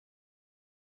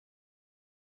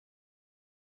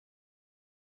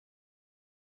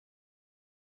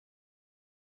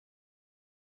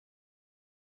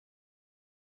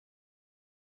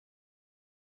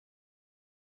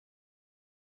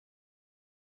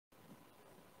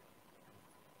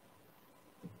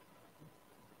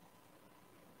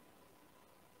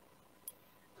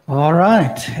All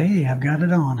right. Hey, I've got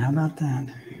it on. How about that?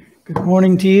 Good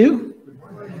morning to you.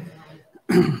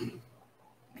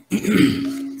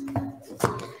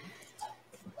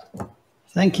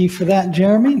 Thank you for that,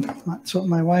 Jeremy. That's what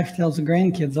my wife tells the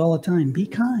grandkids all the time. Be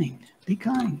kind. Be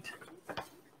kind.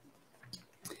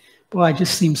 Boy, I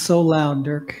just seem so loud,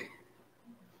 Dirk.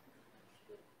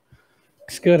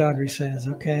 It's good, Audrey says.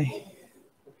 Okay.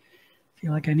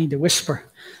 Feel like I need to whisper.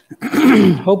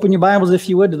 Open your Bibles, if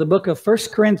you would, to the book of 1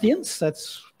 Corinthians.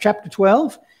 That's chapter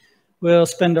 12. We'll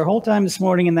spend our whole time this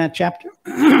morning in that chapter.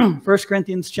 1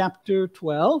 Corinthians chapter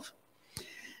 12.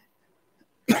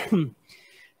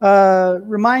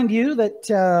 Remind you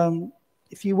that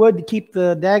if you would, to keep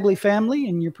the Dagley family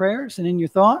in your prayers and in your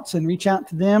thoughts and reach out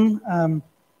to them.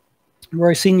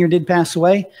 Roy Sr. did pass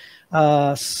away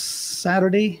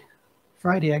Friday,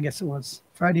 I guess it was.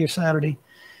 Friday or Saturday.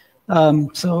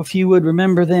 So if you would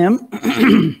remember them.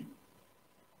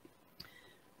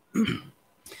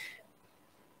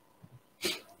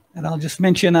 And I'll just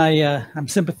mention I'm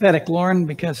sympathetic, Lauren,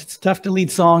 because it's tough to lead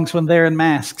songs when they're in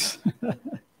masks.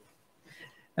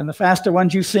 And the faster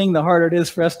ones you sing, the harder it is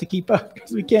for us to keep up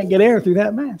because we can't get air through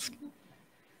that mask.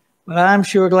 But I'm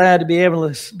sure glad to be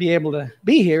able to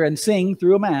be here and sing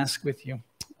through a mask with you.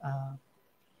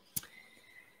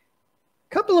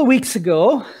 A couple of weeks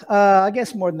ago, I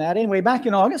guess more than that, anyway, back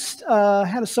in August, I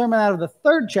had a sermon out of the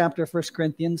 3rd chapter of 1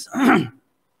 Corinthians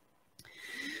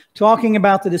talking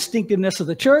about the distinctiveness of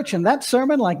the church. And that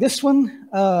sermon, like this one,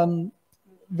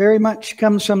 very much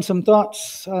comes from some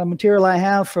thoughts, material I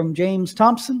have from James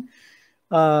Thompson.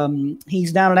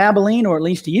 He's down at Abilene, or at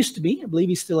least he used to be. I believe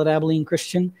he's still at Abilene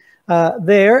Christian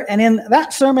there. And in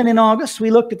that sermon in August, we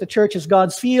looked at the church as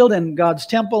God's field and God's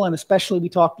temple, and especially we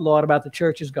talked a lot about the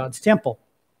church as God's temple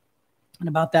and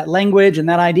about that language and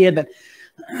that idea that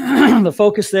the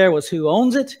focus there was who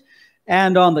owns it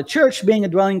and on the church being a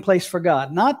dwelling place for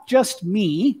God. Not just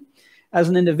me as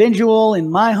an individual in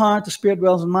my heart, the Spirit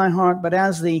dwells in my heart, but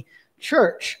as the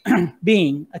church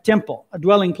being a temple, a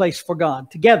dwelling place for God,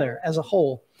 together as a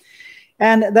whole.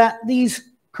 And that these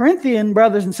Corinthian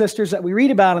brothers and sisters that we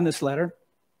read about in this letter,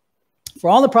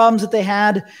 for all the problems that they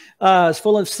had, as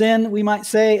full of sin, we might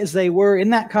say, as they were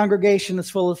in that congregation, as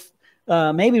full of,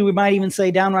 maybe we might even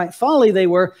say downright folly they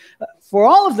were. For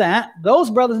all of that, those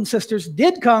brothers and sisters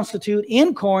did constitute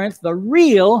in Corinth the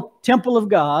real temple of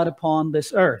God upon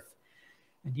this earth.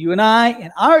 And you and I,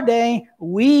 in our day,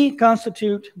 we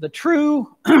constitute the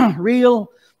true,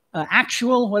 real,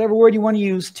 actual, whatever word you want to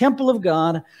use, temple of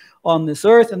God on this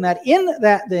earth. And that in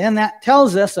that, then, that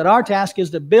tells us that our task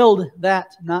is to build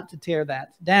that, not to tear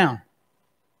that down.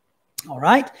 All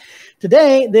right.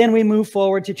 Today, then, we move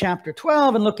forward to chapter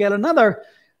 12 and look at another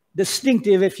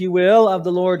distinctive, if you will, of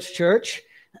the Lord's church.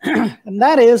 And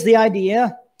that is the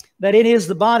idea that it is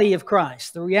the body of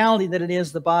Christ, the reality that it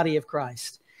is the body of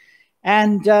Christ.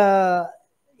 And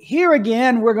here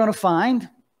again, we're going to find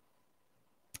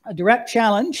a direct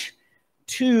challenge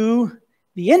to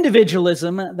the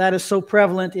individualism that is so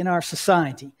prevalent in our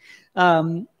society.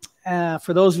 For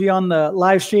those of you on the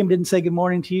live stream, didn't say good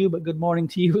morning to you, but good morning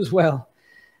to you as well.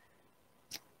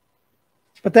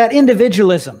 But that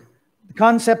individualism, the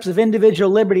concepts of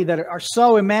individual liberty that are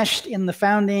so enmeshed in the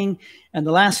founding and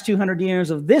the last 200 years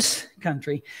of this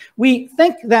country, we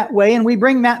think that way and we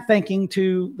bring that thinking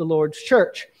to the Lord's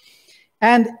church.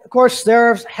 And of course,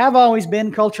 there have always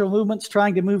been cultural movements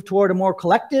trying to move toward a more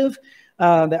collective.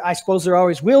 I suppose there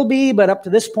always will be, but up to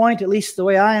this point, at least the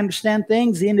way I understand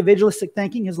things, the individualistic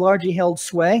thinking has largely held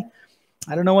sway.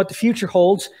 I don't know what the future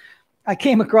holds. I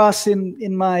came across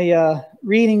in my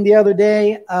reading the other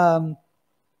day a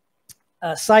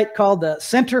site called the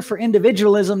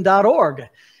centerforindividualism.org.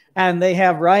 And they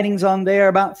have writings on there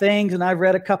about things, and I've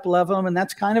read a couple of them, and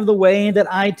that's kind of the way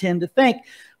that I tend to think.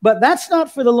 But that's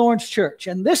not for the Lord's church.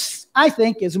 And this, I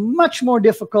think, is much more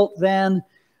difficult than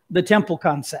the temple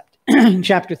concept in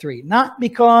chapter 3. Not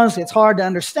because it's hard to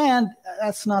understand.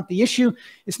 That's not the issue.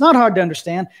 It's not hard to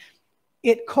understand.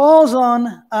 It calls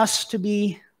on us to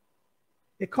be,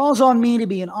 it calls on me to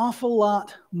be an awful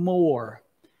lot more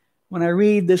when I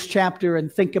read this chapter and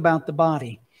think about the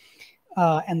body.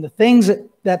 And the things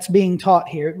that's being taught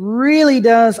here, it really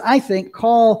does, I think,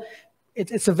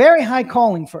 it's a very high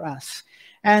calling for us.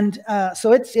 And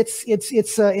so it's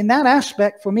in that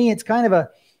aspect, for me, it's kind of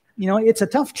it's a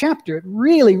tough chapter. It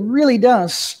really, really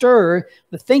does stir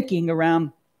the thinking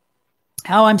around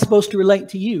how I'm supposed to relate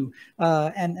to you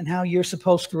and how you're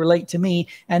supposed to relate to me.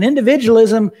 And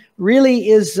individualism really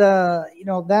is,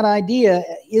 that idea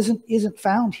isn't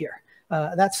found here.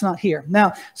 That's not here.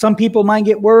 Now, some people might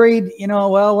get worried,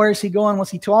 well, where's he going?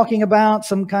 What's he talking about?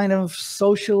 Some kind of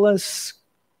socialist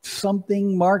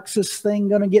something Marxist thing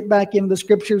going to get back into the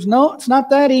scriptures. No, it's not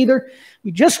that either.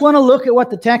 We just want to look at what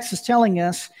the text is telling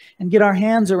us and get our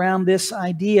hands around this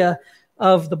idea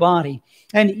of the body.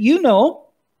 And you know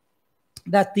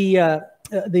that the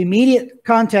immediate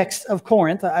context of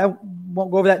Corinth, I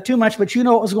won't go over that too much, but you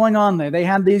know what was going on there. They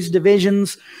had these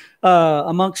divisions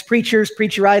amongst preachers,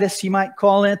 preacheritis, you might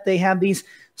call it. They had these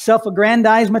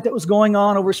self-aggrandizement that was going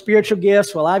on over spiritual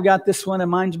gifts. Well, I've got this one and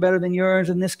mine's better than yours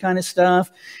and this kind of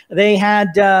stuff. They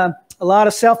had a lot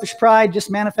of selfish pride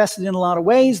just manifested in a lot of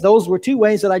ways. Those were two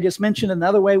ways that I just mentioned.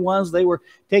 Another way was they were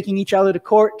taking each other to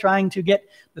court, trying to get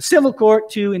the civil court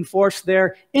to enforce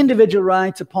their individual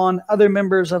rights upon other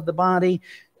members of the body.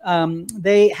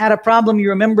 They had a problem. You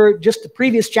remember just the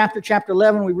previous chapter, chapter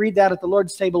 11, we read that at the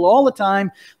Lord's table all the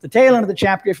time. The tail end of the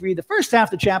chapter, if you read the first half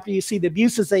of the chapter, you see the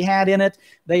abuses they had in it.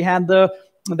 They had the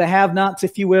have-nots,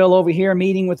 if you will, over here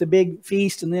meeting with a big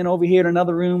feast, and then over here in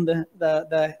another room, what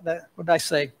did I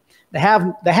say? The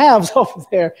haves over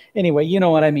there. Anyway, you know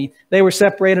what I mean. They were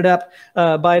separated up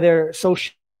by their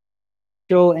social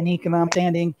and economic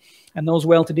standing, and those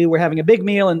well-to-do were having a big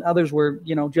meal, and others were,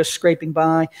 just scraping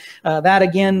by. That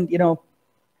again,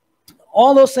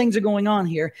 all those things are going on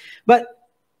here.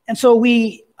 And so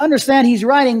we understand he's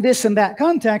writing this in that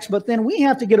context, but then we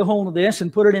have to get a hold of this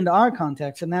and put it into our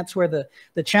context, and that's where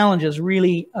the challenges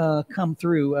really come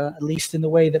through, at least in the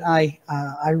way that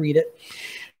I read it.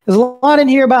 There's a lot in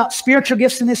here about spiritual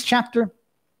gifts in this chapter.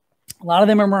 A lot of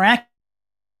them are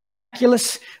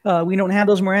miraculous. We don't have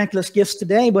those miraculous gifts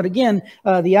today, but again,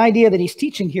 the idea that he's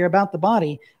teaching here about the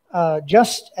body,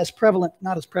 just as prevalent,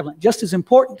 not as prevalent, just as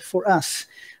important for us.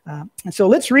 And so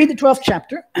let's read the 12th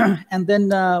chapter, and then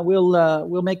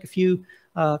we'll make a few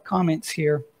comments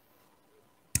here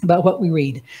about what we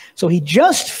read. So he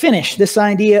just finished this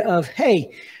idea of,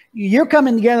 hey, you're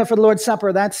coming together for the Lord's Supper.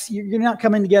 You're not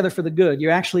coming together for the good.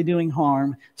 You're actually doing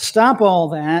harm. Stop all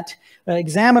that.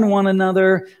 Examine one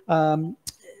another.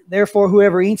 Therefore,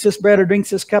 whoever eats this bread or drinks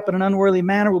this cup in an unworthy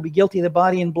manner will be guilty of the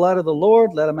body and blood of the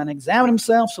Lord. Let a man examine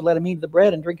himself, so let him eat the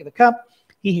bread and drink of the cup.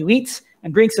 He who eats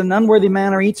and drinks in an unworthy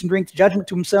manner eats and drinks judgment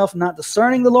to himself, not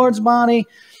discerning the Lord's body.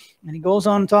 And he goes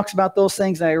on and talks about those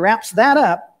things, and he wraps that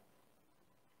up.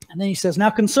 And then he says, now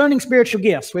concerning spiritual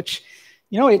gifts, which,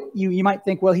 you might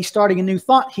think, well, he's starting a new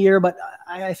thought here, but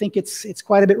I think it's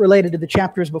quite a bit related to the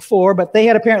chapters before, but they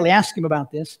had apparently asked him about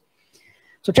this.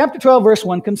 So chapter 12, verse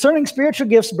 1, concerning spiritual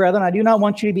gifts, brethren, I do not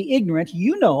want you to be ignorant.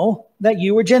 You know that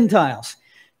you were Gentiles,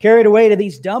 carried away to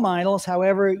these dumb idols,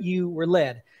 however you were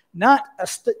led. Not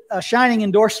a shining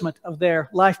endorsement of their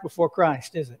life before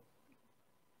Christ, is it?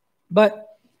 But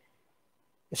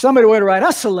if somebody were to write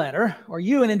us a letter, or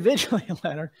you an individually a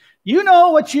letter, you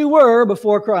know what you were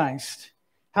before Christ.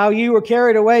 How you were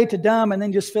carried away to dumb, and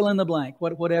then just fill in the blank,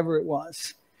 whatever it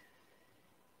was.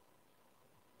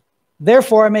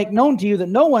 Therefore, I make known to you that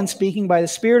no one speaking by the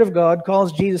Spirit of God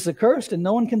calls Jesus accursed, and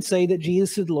no one can say that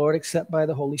Jesus is Lord except by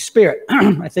the Holy Spirit.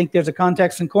 I think there's a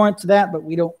context in Corinth to that, but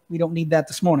we don't need that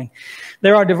this morning.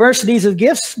 There are diversities of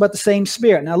gifts, but the same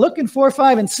Spirit. Now, look in 4,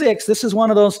 5, and 6. This is one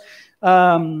of those,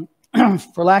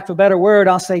 for lack of a better word,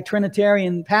 I'll say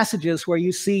Trinitarian passages where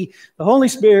you see the Holy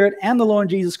Spirit and the Lord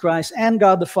Jesus Christ and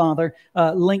God the Father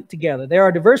linked together. There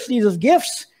are diversities of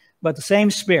gifts, but the same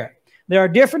Spirit. There are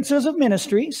differences of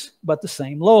ministries, but the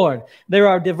same Lord. There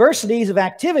are diversities of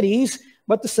activities,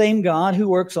 but the same God who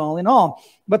works all in all.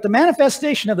 But the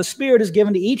manifestation of the Spirit is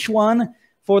given to each one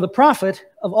for the profit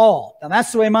of all. Now,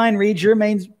 that's the way mine reads. Your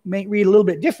may read a little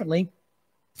bit differently,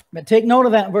 but take note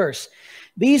of that verse.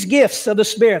 These gifts of the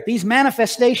Spirit, these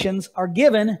manifestations are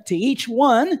given to each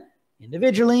one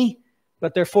individually,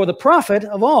 but they're for the profit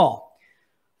of all.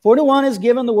 For to one is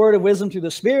given the word of wisdom through the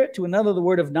Spirit, to another the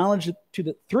word of knowledge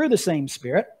through the same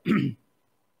Spirit.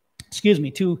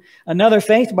 To another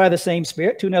faith by the same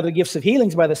Spirit, to another gifts of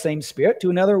healings by the same Spirit,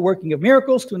 to another working of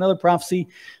miracles, to another prophecy,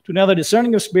 to another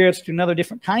discerning of spirits, to another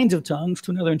different kinds of tongues, to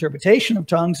another interpretation of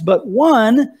tongues. But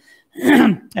one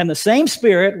and the same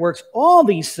Spirit works all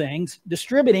these things,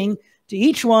 distributing to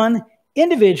each one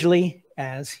individually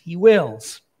as he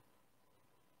wills.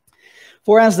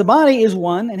 For as the body is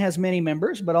one and has many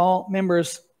members, but all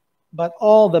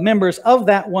the members of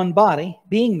that one body,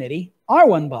 being many, are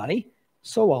one body,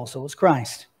 so also is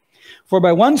Christ. For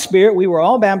by one Spirit we were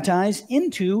all baptized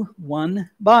into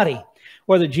one body,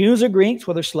 whether Jews or Greeks,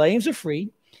 whether slaves or free,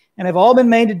 and have all been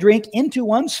made to drink into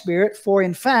one Spirit. For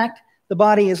in fact, the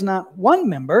body is not one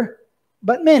member,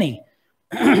 but many.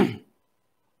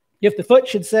 If the foot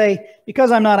should say,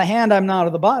 because I'm not a hand, I'm not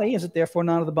of the body, is it therefore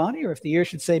not of the body? Or if the ear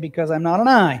should say, because I'm not an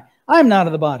eye, I'm not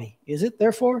of the body, is it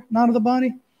therefore not of the body?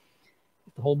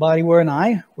 If the whole body were an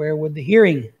eye, where would the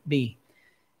hearing be?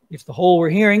 If the whole were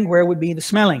hearing, where would be the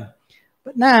smelling?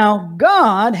 But now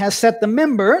God has set the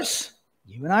members,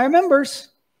 you and I are members,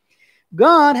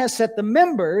 God has set the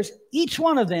members, each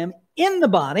one of them, in the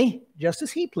body, just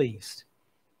as he pleased.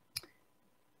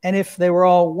 And if they were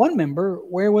all one member,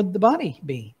 where would the body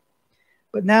be?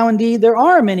 But now indeed there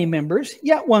are many members,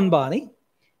 yet one body.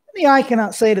 The eye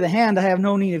cannot say to the hand, I have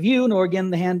no need of you, nor again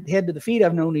the head to the feet, I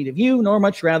have no need of you, nor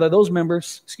much rather those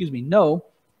members,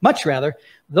 much rather,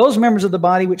 those members of the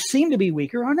body which seem to be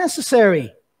weaker are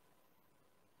necessary.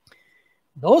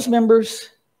 Those members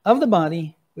of the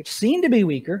body which seem to be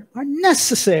weaker are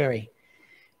necessary.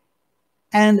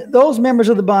 And those members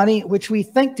of the body which we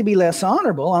think to be less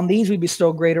honorable, on these we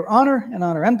bestow greater honor, and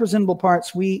on our unpresentable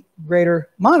parts we greater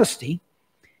modesty.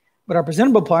 But our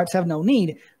presentable parts have no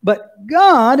need. But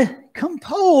God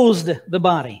composed the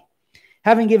body,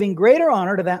 having given greater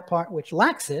honor to that part which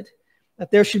lacks it,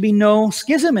 that there should be no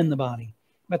schism in the body,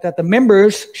 but that the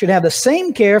members should have the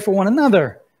same care for one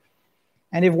another.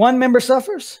 And if one member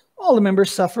suffers, all the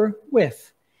members suffer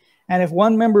with. And if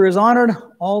one member is honored,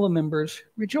 all the members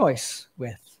rejoice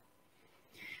with.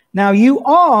 Now you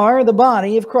are the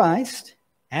body of Christ,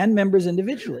 and members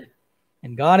individually.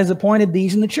 And God has appointed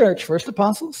these in the church, first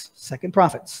apostles, second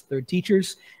prophets, third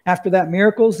teachers, after that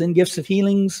miracles, then gifts of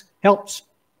healings, helps,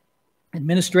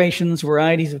 administrations,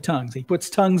 varieties of tongues. He puts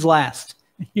tongues last.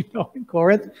 You know, in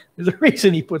Corinth, there's a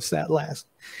reason he puts that last.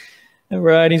 And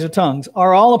varieties of tongues.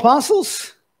 Are all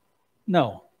apostles?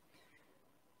 No.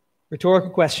 Rhetorical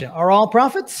question. Are all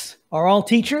prophets? Are all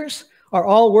teachers? Are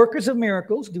all workers of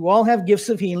miracles? Do all have gifts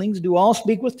of healings? Do all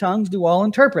speak with tongues? Do all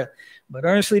interpret? But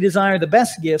earnestly desire the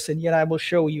best gifts, and yet I will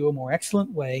show you a more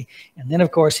excellent way. And then,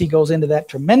 of course, he goes into that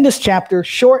tremendous chapter,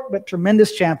 short but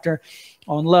tremendous chapter,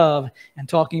 on love, and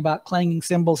talking about clanging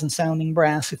cymbals and sounding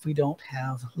brass if we don't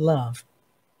have love.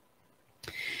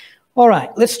 All right,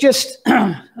 let's just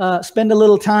spend a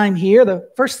little time here. The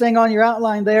first thing on your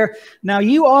outline there, now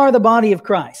you are the body of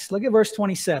Christ. Look at verse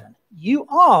 27. You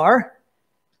are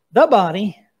the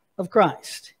body of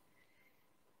Christ.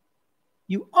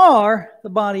 You are the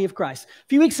body of Christ. A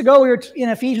few weeks ago, we were in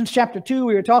Ephesians chapter 2.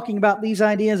 We were talking about these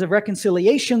ideas of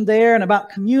reconciliation there and about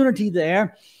community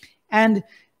there. And,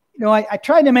 you know, I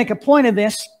tried to make a point of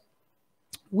this.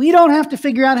 We don't have to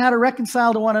figure out how to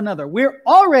reconcile to one another. We're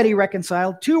already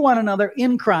reconciled to one another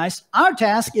in Christ. Our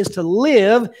task is to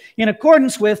live in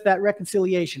accordance with that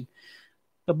reconciliation.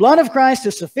 The blood of Christ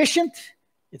is sufficient.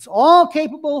 It's all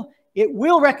capable. It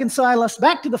will reconcile us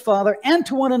back to the Father and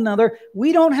to one another.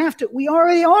 We don't have to. We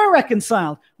already are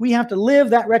reconciled. We have to live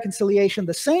that reconciliation.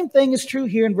 The same thing is true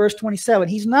here in verse 27.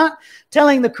 He's not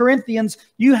telling the Corinthians,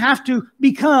 you have to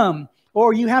become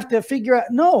or you have to figure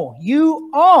out. No,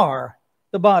 you are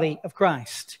the body of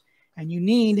Christ. And you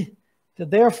need to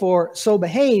therefore so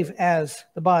behave as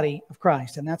the body of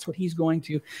Christ. And that's what he's going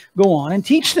to go on and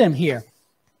teach them here.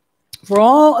 For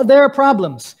all of their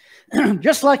problems,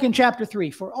 just like in chapter 3,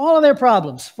 for all of their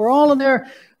problems, for all of their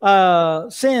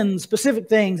sins, specific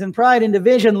things, and pride and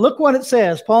division, look what it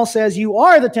says. Paul says, you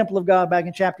are the temple of God back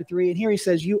in chapter 3. And here he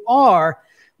says, you are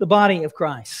the body of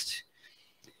Christ.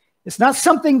 It's not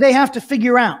something they have to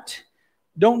figure out.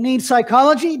 Don't need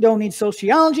psychology, don't need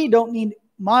sociology, don't need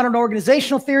modern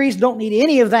organizational theories, don't need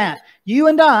any of that. You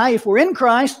and I, if we're in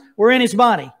Christ, we're in his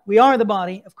body. We are the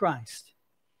body of Christ.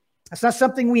 That's not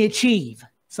something we achieve,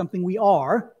 something we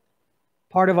are,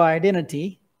 part of our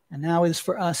identity, and now is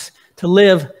for us to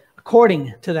live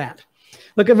according to that.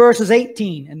 Look at verses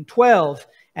 18 and 12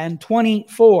 and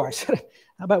 24.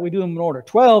 How about we do them in order?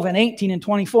 12 and 18 and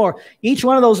 24. Each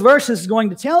one of those verses is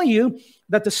going to tell you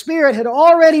that the Spirit had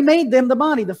already made them the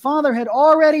body. The Father had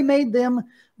already made them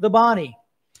the body.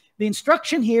 The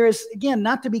instruction here is, again,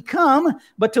 not to become,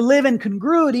 but to live in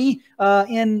congruity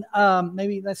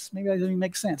maybe that doesn't even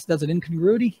make sense. Does it?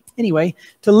 Incongruity? Anyway,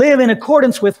 to live in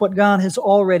accordance with what God has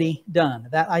already done,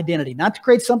 that identity. Not to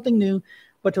create something new,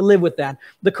 but to live with that.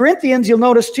 The Corinthians, you'll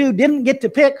notice too, didn't get to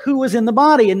pick who was in the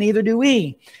body, and neither do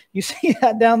we. You see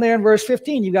that down there in verse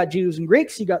 15. You got Jews and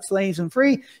Greeks, you got slaves and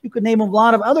free. You could name a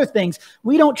lot of other things.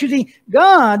 We don't choose.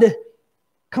 God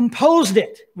composed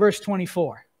it, verse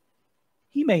 24.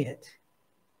 He made it.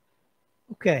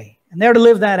 Okay, and they're to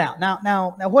live that out.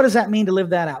 Now, what does that mean to live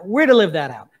that out? We're to live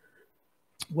that out.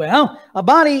 Well, a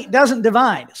body doesn't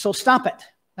divide, so stop it.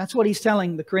 That's what he's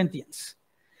telling the Corinthians.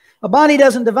 A body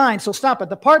doesn't divide, so stop it.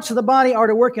 The parts of the body are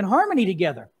to work in harmony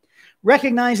together,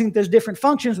 recognizing that there's different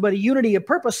functions, but a unity of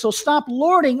purpose. So stop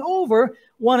lording over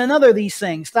one another these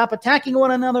things. Stop attacking one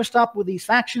another. Stop with these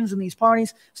factions and these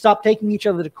parties. Stop taking each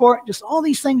other to court. Just all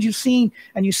these things you've seen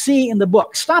and you see in the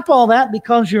book. Stop all that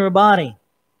because you're a body.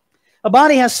 A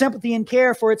body has sympathy and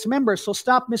care for its members, so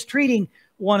stop mistreating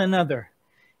one another.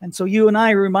 And so you and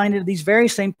I are reminded of these very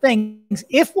same things.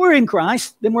 If we're in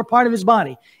Christ, then we're part of his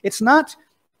body. It's not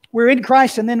we're in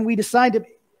Christ and then we decide to...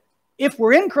 If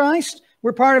we're in Christ,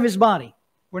 we're part of his body.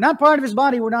 We're not part of his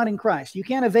body, we're not in Christ. You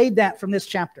can't evade that from this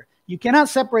chapter. You cannot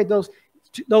separate those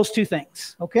two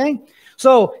things, okay?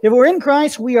 So if we're in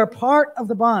Christ, we are part of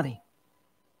the body.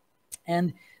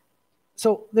 And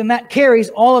so then that carries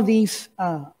all of these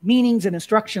meanings and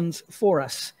instructions for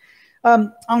us.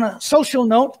 On a social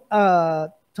note,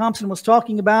 Thompson was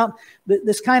talking about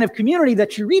this kind of community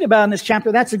that you read about in this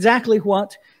chapter. That's exactly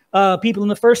what people in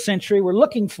the first century were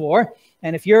looking for.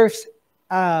 And if your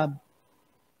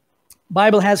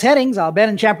Bible has headings, I'll bet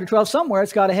in chapter 12 somewhere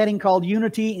it's got a heading called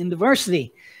Unity in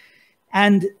Diversity.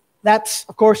 And that's,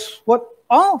 of course, what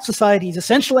all societies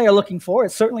essentially are looking for.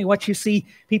 It's certainly what you see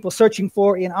people searching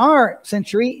for in our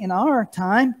century, in our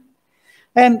time.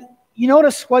 And you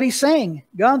notice what he's saying.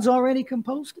 God's already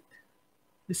composed it.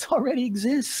 This already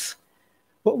exists.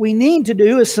 What we need to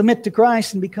do is submit to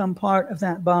Christ and become part of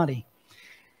that body.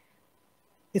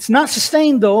 It's not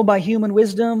sustained, though, by human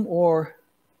wisdom or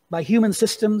by human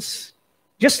systems.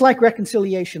 Just like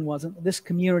reconciliation wasn't, this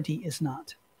community is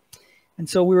not. And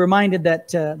so we're reminded that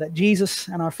that Jesus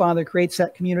and our Father creates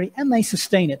that community, and they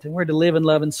sustain it, and we're to live and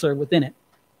love and serve within it.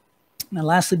 Now,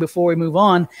 lastly, before we move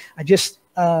on, I just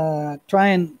try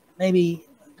and maybe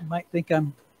you might think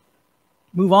I'm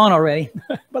move on already,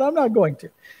 but I'm not going to.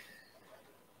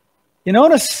 You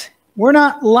notice we're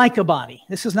not like a body.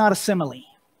 This is not a simile.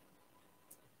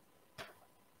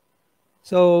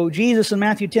 So Jesus in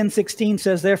Matthew 10:16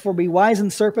 says, therefore be wise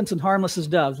as serpents and harmless as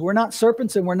doves. We're not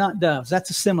serpents and we're not doves. That's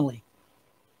a simile.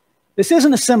 This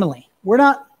isn't a simile. We're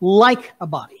not like a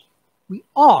body. We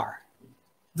are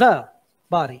the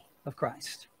body of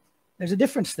Christ. There's a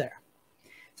difference there.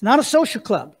 It's not a social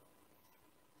club.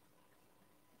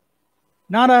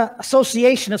 Not an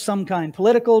association of some kind,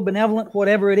 political, benevolent,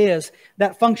 whatever it is,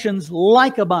 that functions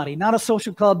like a body. Not a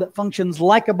social club that functions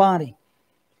like a body.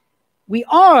 We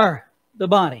are the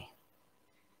body.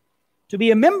 To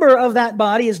be a member of that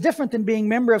body is different than being a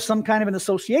member of some kind of an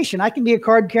association. I can be a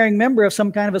card-carrying member of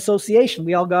some kind of association.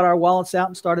 We all got our wallets out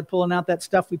and started pulling out that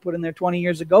stuff we put in there 20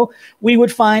 years ago. We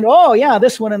would find, oh yeah,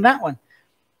 this one and that one.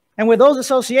 And with those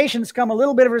associations come a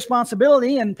little bit of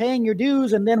responsibility and paying your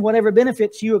dues and then whatever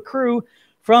benefits you accrue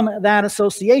from that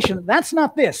association. That's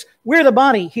not this. We're the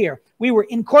body here. We were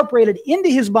incorporated into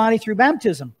his body through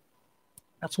baptism.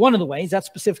 That's one of the ways. That's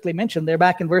specifically mentioned there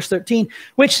back in verse 13,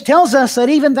 which tells us that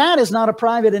even that is not a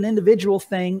private and individual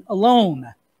thing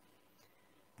alone.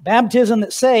 Baptism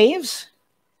that saves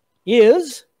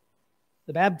is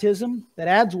the baptism that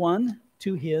adds one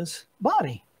to his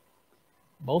body.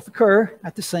 Both occur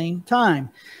at the same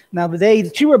time. Now, the day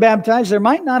that you were baptized, there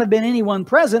might not have been anyone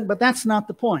present, but that's not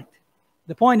the point.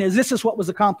 The point is, this is what was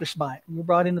accomplished by it. You were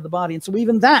brought into the body. And so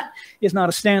even that is not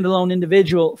a standalone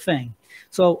individual thing.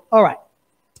 So, all right.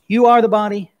 You are the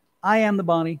body. I am the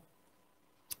body.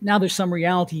 Now there's some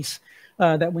realities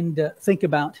that we need to think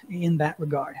about in that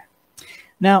regard.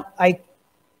 Now, I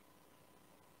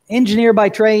engineer by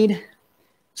trade,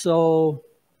 so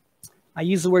I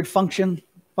use the word function.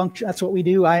 Function, that's what we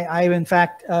do. I in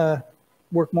fact,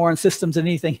 work more on systems than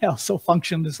anything else, so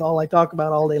function is all I talk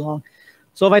about all day long.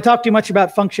 So if I talk too much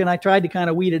about function, I tried to kind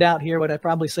of weed it out here, but I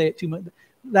probably say it too much.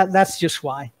 That's just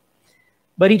why.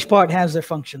 But each part has their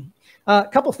function. A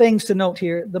couple things to note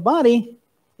here. The body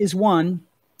is one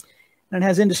and it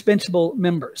has indispensable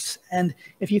members. And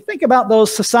if you think about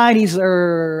those societies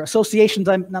or associations,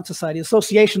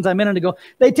 associations I mentioned ago,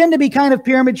 they tend to be kind of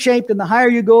pyramid shaped, and the higher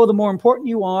you go, the more important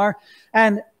you are.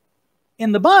 And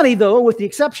in the body, though, with the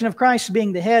exception of Christ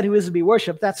being the head who is to be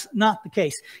worshipped, that's not the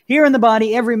case. Here in the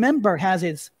body, every member has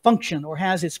its function or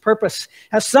has its purpose,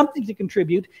 has something to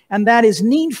contribute, and that is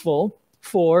needful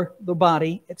for the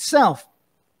body itself.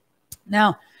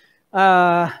 Now,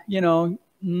 you're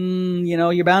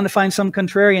bound to find some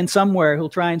contrarian somewhere who'll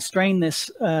try and strain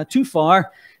this too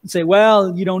far and say,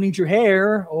 well, you don't need your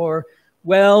hair, or,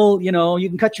 well, you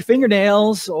can cut your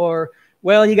fingernails, or,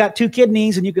 well, you got 2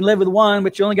 kidneys and you can live with one,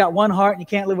 but you only got 1 heart and you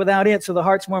can't live without it, so the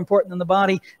heart's more important than the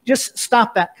body. Just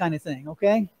stop that kind of thing,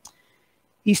 okay?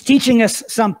 He's teaching us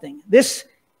something. This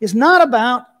is not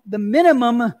about the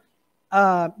minimum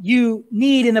you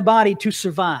need in the body to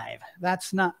survive.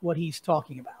 That's not what he's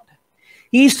talking about.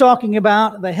 He's talking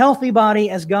about the healthy body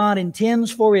as God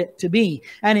intends for it to be.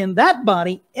 And in that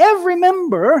body, every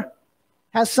member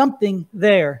has something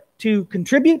there to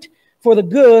contribute for the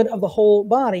good of the whole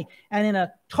body. And in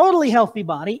a totally healthy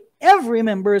body, every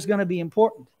member is going to be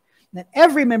important. And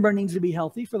every member needs to be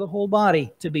healthy for the whole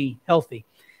body to be healthy.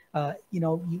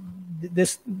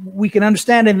 This we can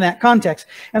understand in that context.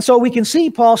 And so we can see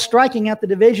Paul striking at the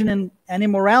division and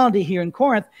immorality here in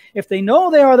Corinth. If they know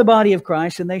they are the body of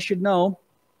Christ, then they should know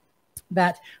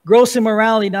that gross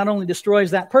immorality not only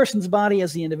destroys that person's body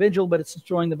as the individual, but it's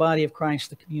destroying the body of Christ,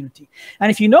 the community. And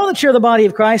if you know that you're the body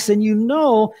of Christ, then you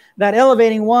know that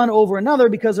elevating one over another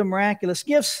because of miraculous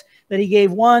gifts that he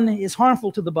gave one is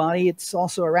harmful to the body. It's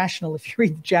also irrational if you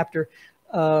read the chapter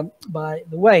by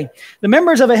the way. The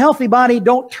members of a healthy body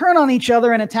don't turn on each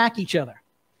other and attack each other.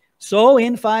 So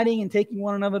infighting and taking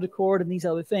one another to court and these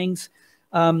other things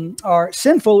are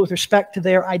sinful with respect to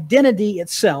their identity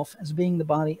itself as being the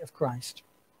body of Christ.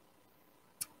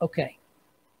 Okay.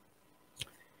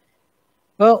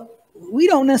 Well, we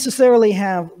don't necessarily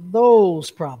have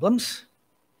those problems,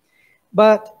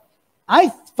 but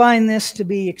I find this to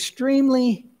be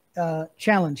extremely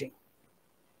challenging.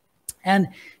 And,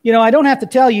 I don't have to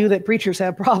tell you that preachers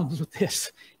have problems with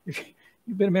this. If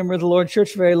you've been a member of the Lord's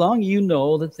Church very long, you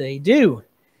know that they do.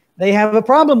 They have a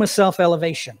problem with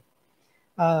self-elevation.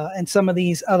 And some of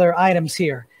these other items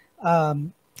here,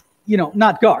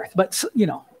 not Garth, but,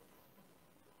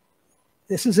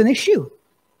 this is an issue.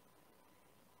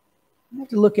 You have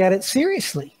to look at it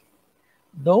seriously.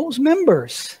 Those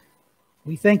members,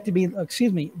 we think to be,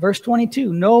 verse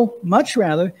 22, no, much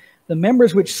rather, the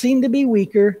members which seem to be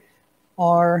weaker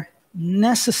are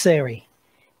necessary,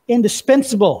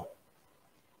 indispensable.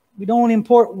 We don't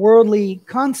import worldly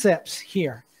concepts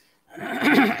here.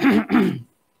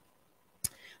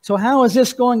 So how is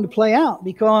this going to play out?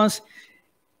 Because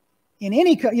in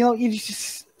any,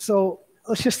 so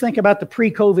let's just think about the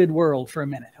pre-COVID world for a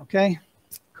minute, okay?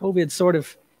 COVID sort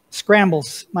of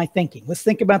scrambles my thinking. Let's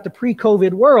think about the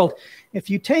pre-COVID world. If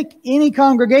you take any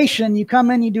congregation, you come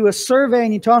in, you do a survey,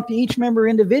 and you talk to each member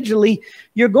individually,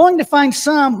 you're going to find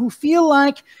some who feel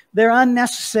like they're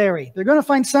unnecessary. They're going to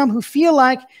find some who feel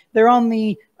like they're on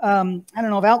the, I don't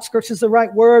know if outskirts is the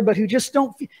right word, but who just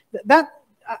don't feel that.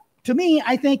 To me,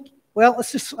 I think, well,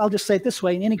 I'll just say it this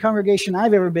way. In any congregation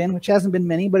I've ever been, which hasn't been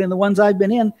many, but in the ones I've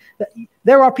been in,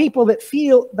 there are people that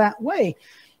feel that way.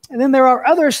 And then there are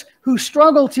others who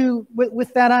struggle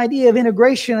with that idea of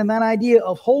integration and that idea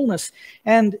of wholeness.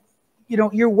 And,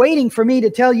 you're waiting for me to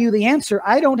tell you the answer.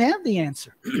 I don't have the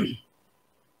answer.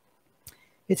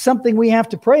 It's something we have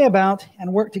to pray about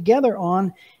and work together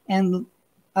on. And,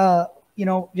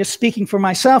 just speaking for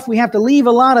myself, we have to leave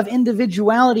a lot of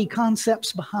individuality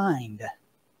concepts behind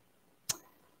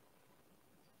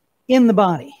in the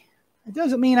body. It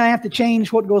doesn't mean I have to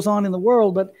change what goes on in the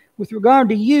world, but with regard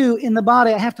to you in the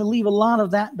body, I have to leave a lot of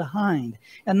that behind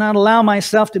and not allow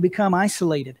myself to become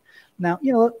isolated. Now,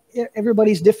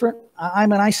 everybody's different.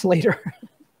 I'm an isolator.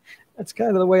 That's kind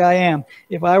of the way I am.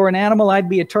 If I were an animal, I'd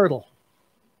be a turtle.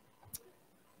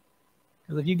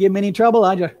 Because if you give me any trouble,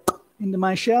 I just into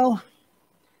my shell.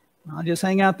 I'll just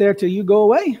hang out there till you go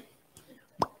away,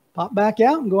 pop back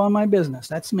out, and go on my business.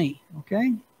 That's me,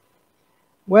 okay?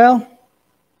 Well,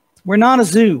 we're not a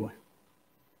zoo.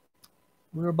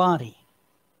 We're a body.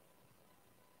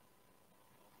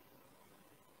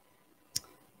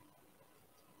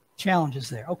 Challenges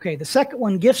there. Okay, the second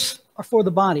one, gifts are for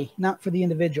the body, not for the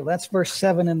individual. That's verse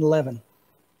 7 and 11.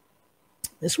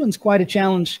 This one's quite a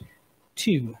challenge,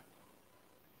 too.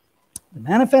 The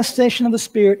manifestation of the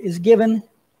Spirit is given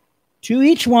to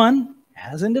each one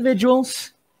as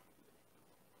individuals.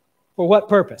 For what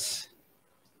purpose?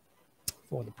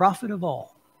 For the profit of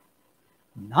all.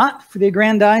 Not for the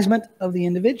aggrandizement of the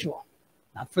individual.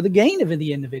 Not for the gain of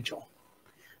the individual.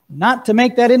 Not to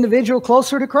make that individual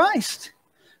closer to Christ.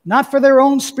 Not for their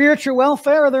own spiritual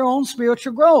welfare or their own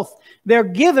spiritual growth. They're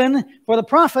given for the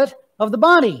profit of the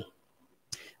body.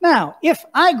 Now, if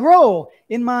I grow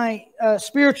in my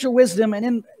spiritual wisdom,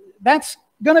 and that's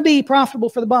going to be profitable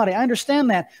for the body. I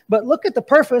understand that. But look at the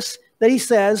purpose that he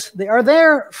says they are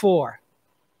there for.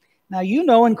 Now,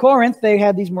 in Corinth, they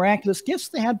had these miraculous gifts.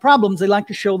 They had problems. They like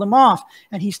to show them off.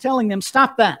 And he's telling them,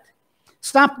 stop that.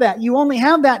 Stop that. You only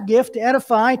have that gift to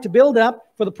edify, to build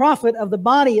up for the profit of the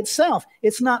body itself.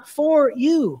 It's not for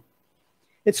you.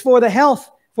 It's for the health,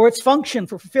 for its function,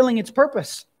 for fulfilling its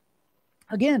purpose.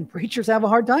 Again, preachers have a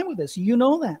hard time with this. You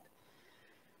know that.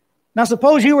 Now,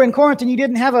 suppose you were in Corinth and you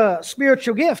didn't have a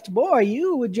spiritual gift. Boy,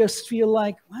 you would just feel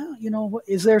like, well,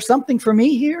 is there something for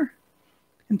me here?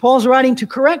 And Paul's writing to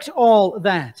correct all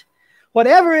that.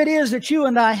 Whatever it is that you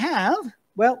and I have,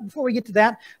 well, before we get to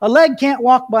that, a leg can't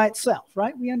walk by itself,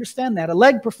 right? We understand that. A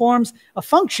leg performs a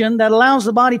function that allows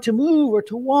the body to move or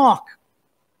to walk.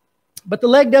 But the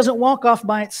leg doesn't walk off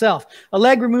by itself. A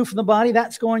leg removed from the body,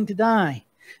 that's going to die.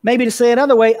 Maybe to say it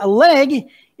another way, a leg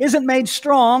isn't made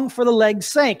strong for the leg's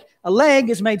sake. A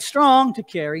leg is made strong to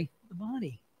carry the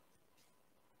body.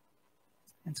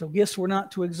 And so gifts were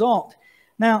not to exalt.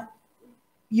 Now,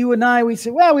 you and I, we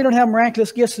say, well, we don't have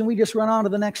miraculous gifts, and we just run on to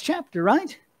the next chapter,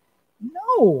 right?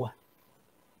 No.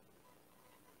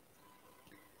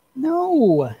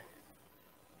 No.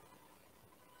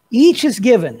 Each is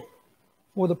given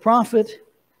for the profit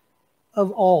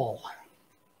of all.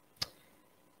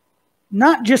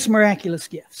 Not just miraculous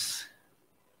gifts.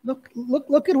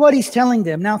 Look at what he's telling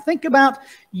them. Now think about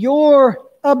your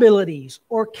abilities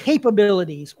or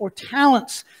capabilities or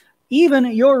talents, even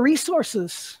your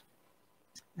resources.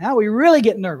 Now we really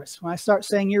get nervous when I start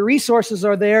saying your resources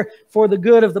are there for the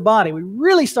good of the body. We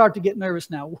really start to get nervous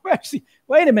now. Actually,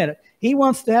 wait a minute. He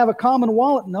wants to have a common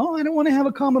wallet. No, I don't want to have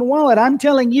a common wallet. I'm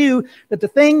telling you that the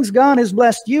things God has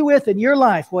blessed you with in your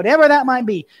life, whatever that might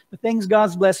be, the things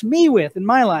God's blessed me with in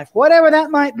my life, whatever that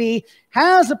might be,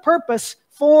 has a purpose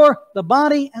for the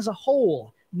body as a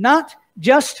whole, not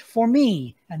just for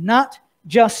me and not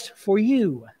just for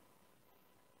you.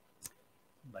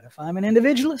 But if I'm an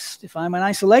individualist, if I'm an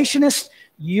isolationist,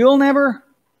 you'll never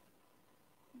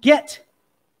get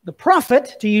the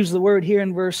profit, to use the word here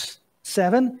in verse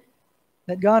 7,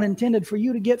 that God intended for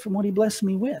you to get from what he blessed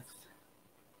me with.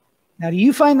 Now, do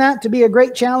you find that to be a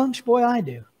great challenge? Boy, I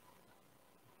do.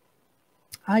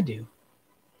 I do.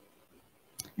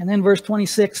 And then verse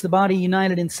 26, the body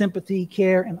united in sympathy,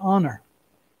 care, and honor.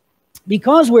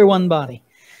 Because we're one body,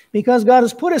 because God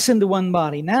has put us into one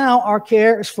body, now our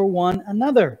care is for one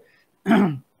another.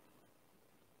 And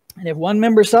if one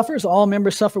member suffers, all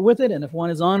members suffer with it. And if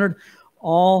one is honored,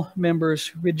 all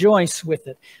members rejoice with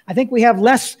it. I think we have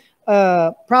less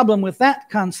problem with that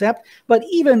concept, but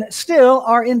even still,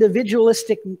 our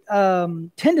individualistic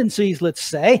tendencies, let's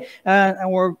say,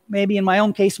 or maybe in my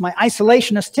own case, my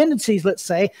isolationist tendencies, let's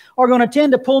say, are going to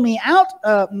tend to pull me out,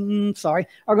 are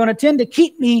going to tend to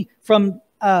keep me from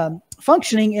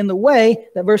functioning in the way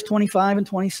that verse 25 and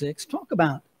 26 talk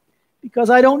about. Because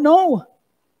I don't know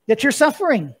that you're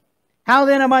suffering. How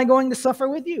then am I going to suffer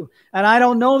with you? And I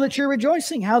don't know that you're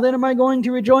rejoicing. How then am I going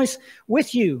to rejoice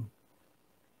with you?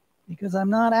 Because I'm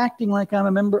not acting like I'm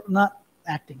a member, not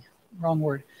acting, wrong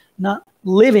word, not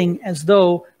living as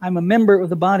though I'm a member of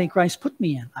the body Christ put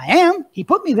me in. I am, he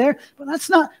put me there, but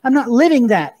I'm not living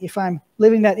that if I'm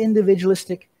living that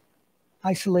individualistic,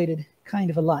 isolated kind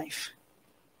of a life.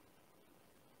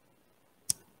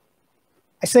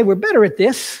 I say we're better at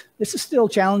this. This is still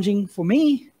challenging for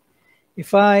me.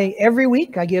 If every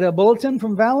week I get a bulletin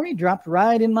from Valerie dropped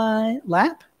right in my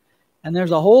lap, and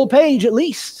there's a whole page at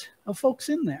least of folks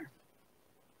in there.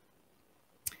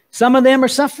 Some of them are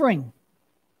suffering.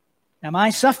 Am I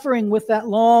suffering with that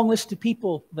long list of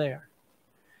people there?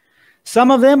 Some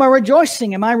of them are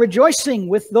rejoicing. Am I rejoicing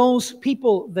with those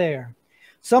people there?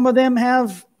 Some of them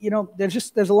have,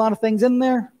 there's a lot of things in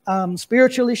there.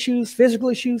 Spiritual issues, physical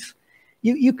issues.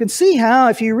 You can see how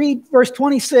if you read verse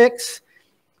 26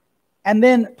 and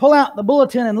then pull out the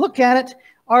bulletin and look at it,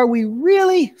 are we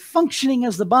really functioning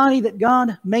as the body that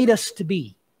God made us to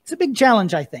be? It's a big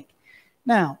challenge, I think.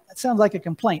 Now, that sounds like a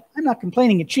complaint. I'm not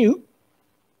complaining at you.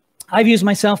 I've used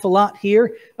myself a lot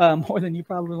here, more than you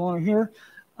probably want to hear,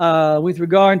 with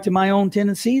regard to my own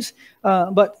tendencies.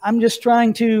 But I'm just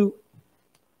trying to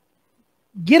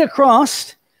get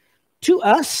across to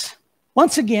us,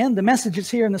 once again, the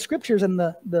messages here in the scriptures and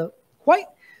the quite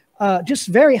just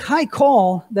very high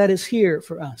call that is here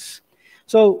for us.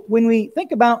 So when we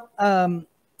think about, I'm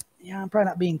probably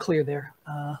not being clear there.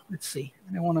 Let's see.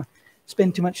 I don't want to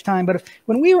spend too much time. But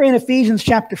when we were in Ephesians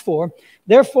chapter 4,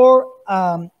 therefore,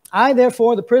 I,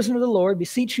 therefore, the prisoner of the Lord,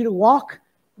 beseech you to walk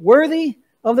worthy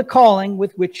of the calling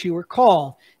with which you were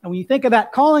called. And when you think of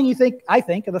that calling, I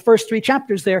think of the first 3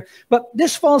 chapters there. But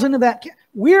this falls into that.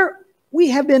 We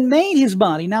have been made his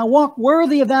body. Now walk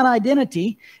worthy of that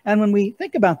identity. And when we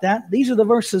think about that, these are the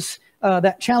verses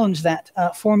that challenge that,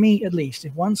 for me at least.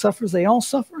 If one suffers, they all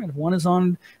suffer. And if one is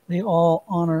honored, they all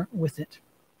honor with it.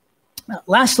 Now,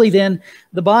 lastly then,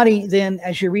 the body then,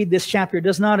 as you read this chapter,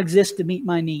 does not exist to meet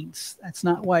my needs. That's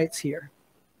not why it's here.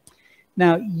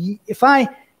 Now, if I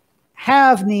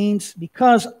have needs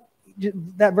because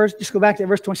that verse, just go back to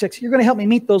verse 26, you're going to help me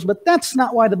meet those, but that's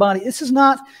not why the body, this is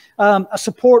not a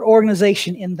support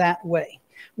organization in that way.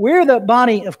 We're the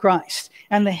body of Christ,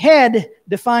 and the head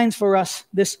defines for us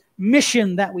this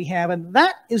mission that we have, and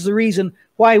that is the reason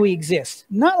why we exist.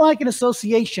 Not like an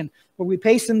association where we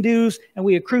pay some dues and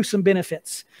we accrue some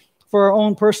benefits for our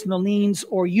own personal needs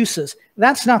or uses.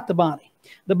 That's not the body.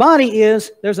 The body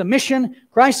is, there's a mission,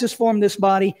 Christ has formed this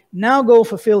body, now go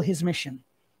fulfill his mission.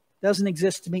 Doesn't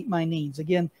exist to meet my needs.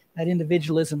 Again, that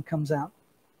individualism comes out.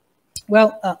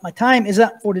 Well, my time is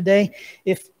up for today.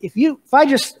 If we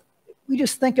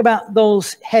just think about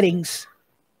those headings,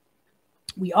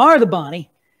 we are the body,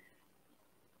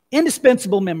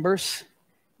 indispensable members,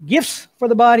 gifts for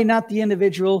the body, not the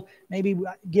individual. Maybe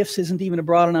gifts isn't even a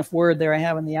broad enough word there I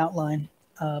have in the outline.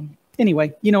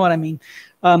 Anyway, you know what I mean.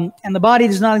 And the body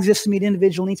does not exist to meet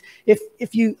individual needs.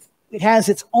 It has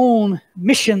its own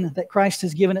mission that Christ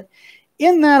has given it.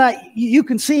 In that, you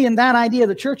can see in that idea,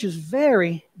 the church is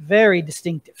very, very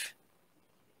distinctive.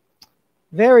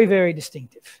 Very, very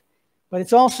distinctive. But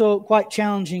it's also quite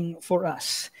challenging for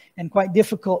us and quite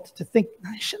difficult to think.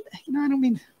 I don't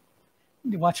mean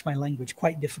to watch my language.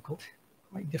 Quite difficult.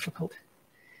 Quite difficult.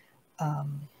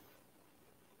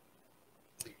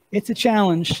 It's a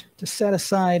challenge to set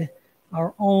aside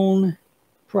our own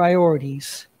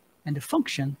priorities and to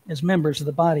function as members of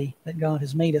the body that God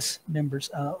has made us members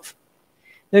of.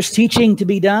 There's teaching to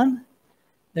be done.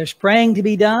 There's praying to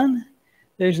be done.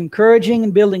 There's encouraging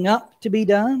and building up to be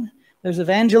done. There's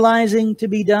evangelizing to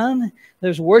be done.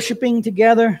 There's worshiping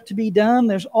together to be done.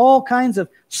 There's all kinds of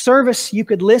service you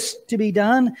could list to be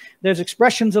done. There's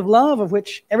expressions of love, of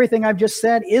which everything I've just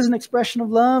said is an expression of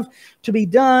love, to be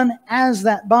done as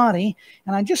that body.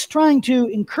 And I'm just trying to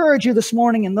encourage you this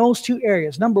morning in those two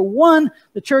areas. Number one,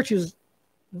 the church is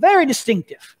very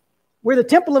distinctive. We're the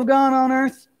temple of God on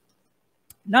earth.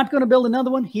 Not going to build another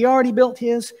one. He already built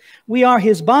his. We are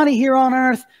his body here on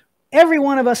earth. Every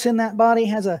one of us in that body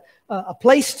has a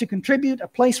place to contribute, a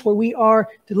place where we are,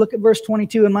 to look at verse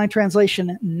 22 in my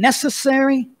translation,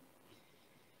 necessary.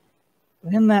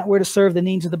 But in that, we're to serve the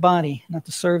needs of the body, not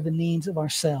to serve the needs of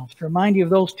ourselves. To remind you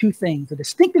of those two things, the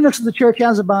distinctiveness of the church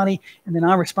as a body, and then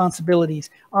our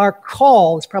responsibilities. Our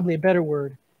call is probably a better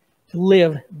word, to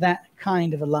live that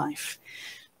kind of a life.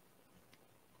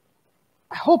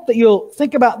 I hope that you'll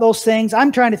think about those things.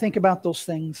 I'm trying to think about those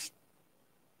things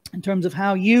in terms of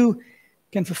how you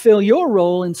can fulfill your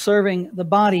role in serving the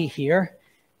body here.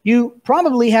 You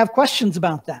probably have questions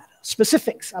about that.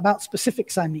 Specifics,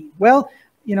 I mean. Well,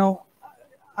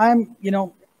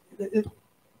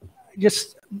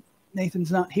 just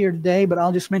Nathan's not here today, but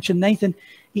I'll just mention Nathan.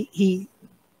 He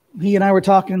and I were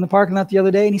talking in the parking lot the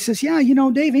other day, and he says, yeah,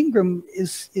 Dave Ingram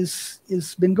is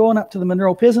been going up to the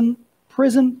Monroe prison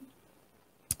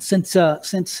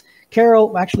since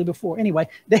Carol, actually before. Anyway,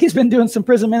 Dave's been doing some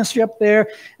prison ministry up there,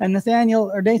 and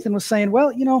Nathan was saying,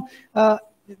 well,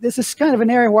 this is kind of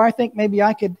an area where I think maybe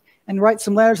I could and write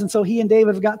some letters. And so he and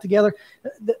David have got together.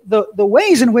 The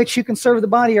ways in which you can serve the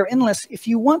body are endless. If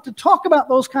you want to talk about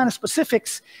those kind of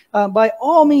specifics, by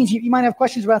all means, you might have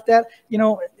questions about that.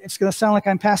 It's going to sound like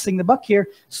I'm passing the buck here.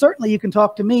 Certainly you can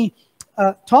talk to me.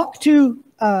 Talk to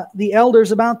the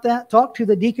elders about that. Talk to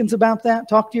the deacons about that.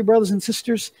 Talk to your brothers and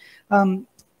sisters.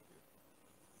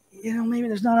 Maybe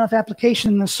there's not enough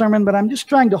application in this sermon, but I'm just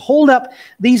trying to hold up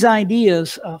these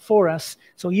ideas for us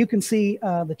so you can see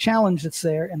the challenge that's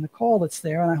there and the call that's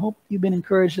there. And I hope you've been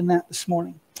encouraged in that this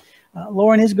morning.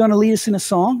 Lauren is going to lead us in a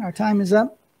song. Our time is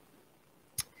up.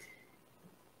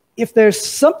 If there's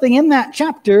something in that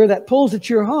chapter that pulls at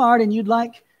your heart and you'd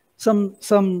like some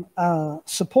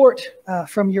support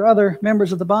from your other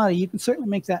members of the body, you can certainly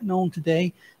make that known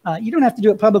today. You don't have to do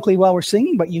it publicly while we're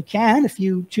singing, but you can if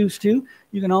you choose to.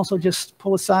 You can also just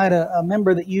pull aside a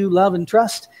member that you love and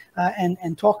trust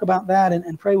and talk about that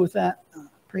and pray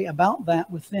about that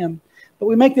with them. But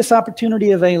we make this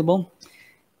opportunity available.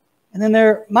 And then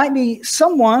there might be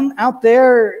someone out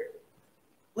there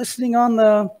listening on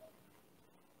the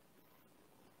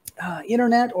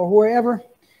internet or wherever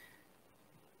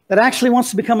that actually wants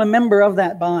to become a member of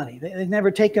that body. They've never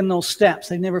taken those steps.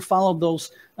 They've never followed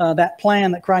that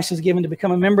plan that Christ has given to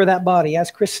become a member of that body,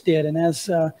 as Chris did and as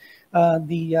the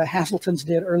Hasseltons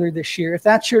did earlier this year. If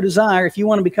that's your desire, if you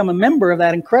want to become a member of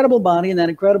that incredible body and that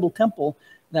incredible temple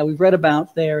that we've read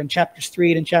about there in chapters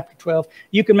 3 and chapter 12,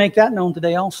 you can make that known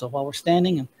today also while we're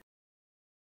standing and